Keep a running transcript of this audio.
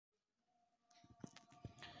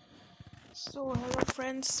So hello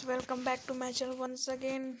friends, welcome back to my channel once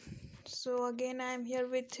again. So again I am here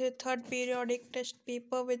with third periodic test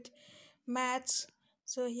paper with maths.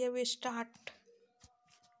 So here we start.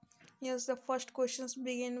 Yes, the first questions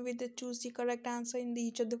begin with the choose the correct answer in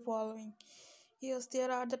each of the following. Yes,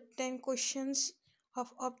 there are the 10 questions of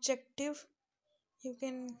objective. You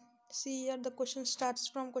can see here the question starts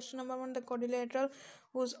from question number 1, the quadrilateral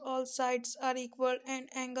whose all sides are equal and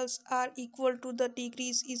angles are equal to the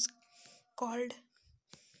degrees is called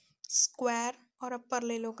square or a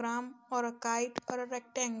parallelogram or a kite or a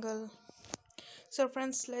rectangle. So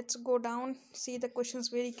friends, let's go down, see the questions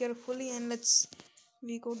very carefully, and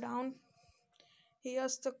we go down.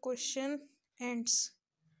 Here's the question ends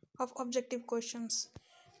of objective questions.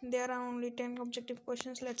 There are only 10 objective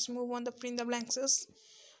questions. Let's move on the fill in the blanks.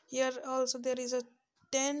 Here also there is a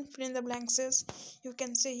 10 fill in the blanks. You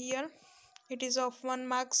can see here it is of 1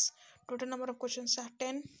 marks. Total number of questions are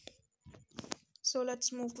 10. So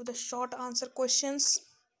let's move to the short answer questions.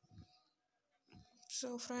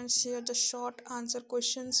 So friends, here the short answer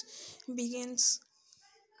questions begins.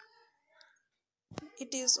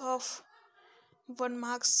 It is of 1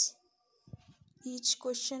 marks each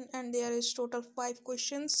question and there is total 5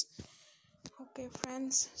 questions. Okay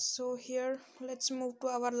friends, so here let's move to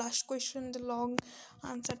our last question, the long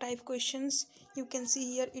answer type questions. You can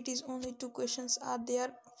see here it is only 2 questions are there.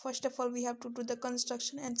 First of all, we have to do the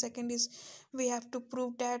construction, and second is we have to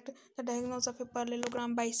prove that the diagonals of a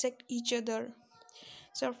parallelogram bisect each other.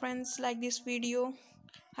 So friends, like this video.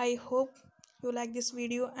 I hope you like this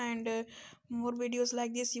video, and more videos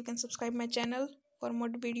like this. You can subscribe my channel for more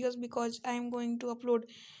videos because I am going to upload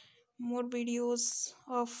more videos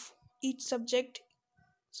of each subject.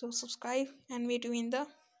 So subscribe and meet you in the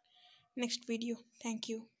next video. Thank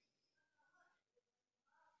you.